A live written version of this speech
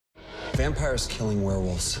Vampires killing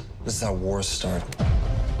werewolves. This is how wars start.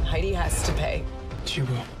 Heidi has to pay. She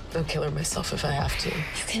will. I'll kill her myself if I have to.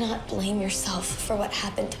 You cannot blame yourself for what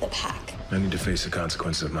happened to the pack. I need to face the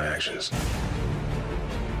consequences of my actions.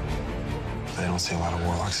 I don't see a lot of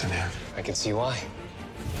warlocks in here. I can see why.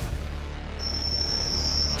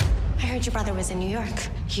 I heard your brother was in New York.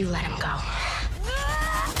 You let him go.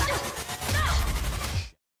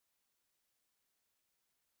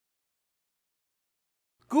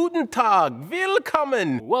 Guten Tag,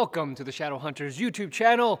 willkommen! Welcome to the Shadowhunters YouTube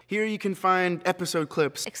channel. Here you can find episode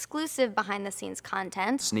clips, exclusive behind-the-scenes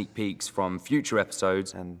content, sneak peeks from future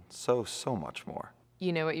episodes, and so much more.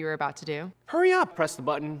 You know what you were about to do? Hurry up, press the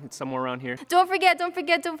button, it's somewhere around here. Don't forget,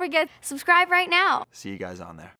 subscribe right now. See you guys on there.